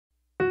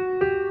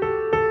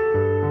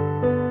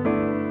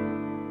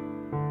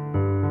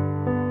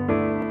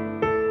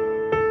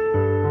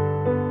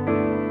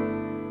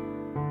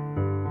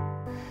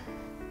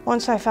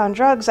Once I found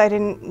drugs, I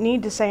didn't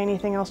need to say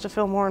anything else to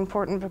feel more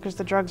important because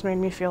the drugs made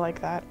me feel like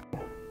that.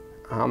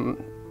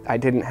 I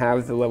didn't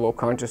have the level of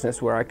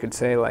consciousness where I could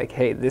say like,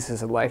 hey, this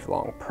is a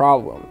lifelong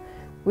problem.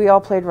 We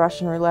all played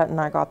Russian roulette and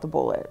I got the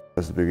bullet. It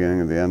was the beginning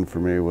of the end for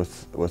me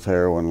with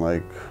heroin,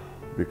 like,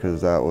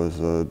 because that was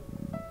a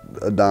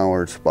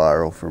downward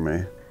spiral for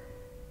me.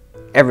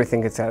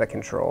 Everything gets out of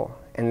control,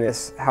 and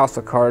this house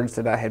of cards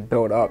that I had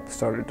built up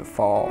started to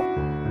fall.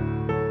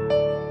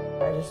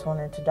 I just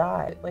wanted to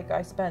die. Like,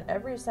 I spent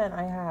every cent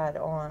I had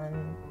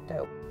on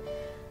dope.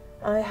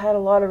 I had a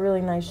lot of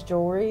really nice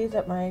jewelry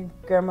that my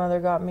grandmother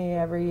got me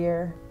every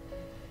year,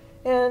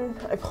 and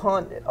I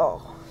pawned it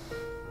all.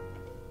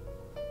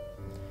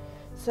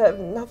 So I have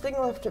nothing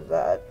left of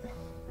that.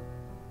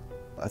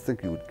 I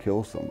think you would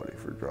kill somebody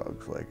for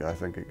drugs. Like, I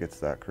think it gets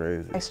that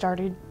crazy. I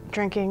started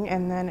drinking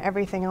and then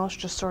everything else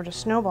just sort of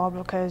snowballed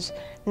because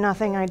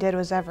nothing I did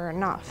was ever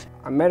enough.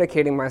 I'm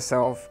medicating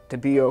myself to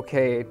be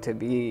okay, to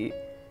be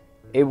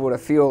able to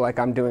feel like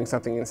I'm doing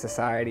something in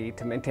society,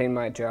 to maintain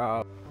my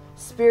job.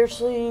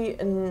 Spiritually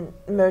and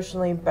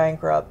emotionally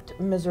bankrupt,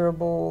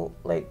 miserable,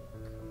 like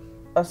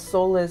a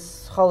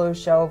soulless, hollow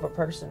shell of a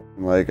person.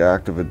 Like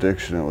active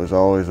addiction, it was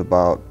always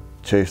about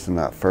chasing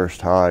that first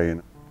high.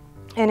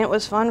 And it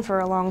was fun for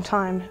a long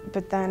time,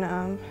 but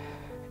then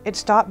it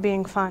stopped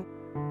being fun.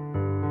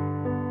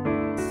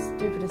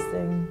 Stupidest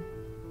thing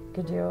you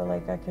could do.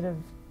 Like, I could have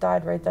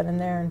died right then and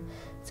there, and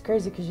it's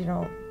crazy because you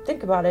don't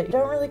think about it. You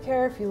don't really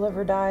care if you live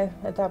or die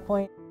at that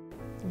point.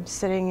 I'm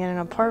sitting in an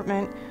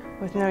apartment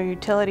with no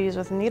utilities,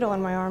 with a needle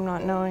in my arm,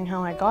 not knowing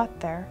how I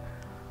got there.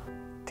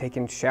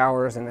 Taking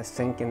showers in a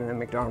sink in the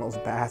McDonald's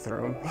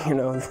bathroom, you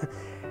know,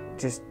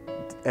 just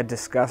a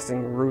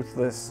disgusting,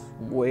 ruthless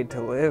way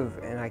to live,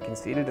 and I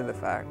conceded to the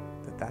fact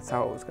that that's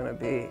how it was going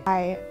to be.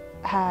 I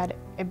had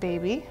a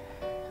baby,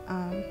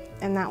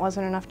 and that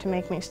wasn't enough to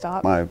make me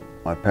stop. My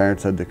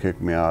parents had to kick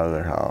me out of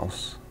their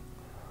house.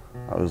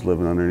 I was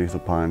living underneath a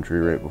pine tree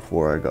right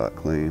before I got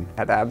clean.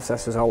 I had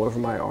abscesses all over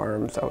my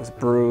arms. I was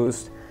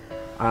bruised.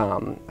 I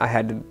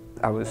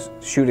was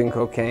shooting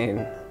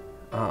cocaine,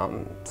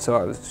 so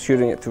I was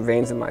shooting it through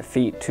veins in my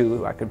feet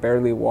too. I could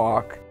barely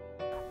walk.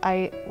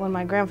 When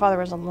my grandfather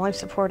was on life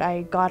support,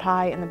 I got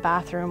high in the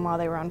bathroom while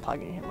they were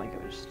unplugging him. Like,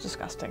 it was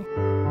disgusting.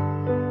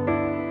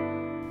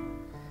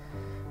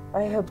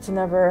 I hope to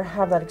never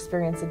have that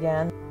experience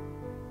again.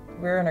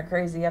 We're in a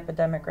crazy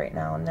epidemic right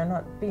now, and they're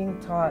not being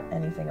taught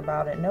anything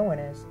about it. No one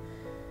is.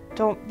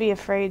 Don't be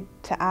afraid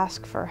to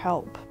ask for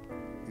help.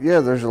 Yeah,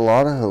 there's a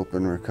lot of hope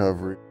in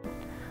recovery.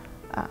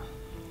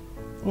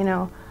 You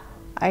know,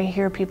 I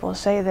hear people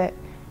say that,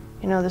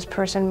 you know, this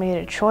person made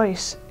a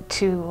choice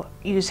to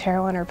use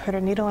heroin or put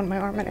a needle in my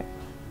arm, and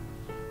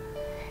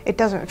it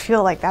doesn't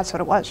feel like that's what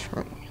it was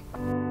for me.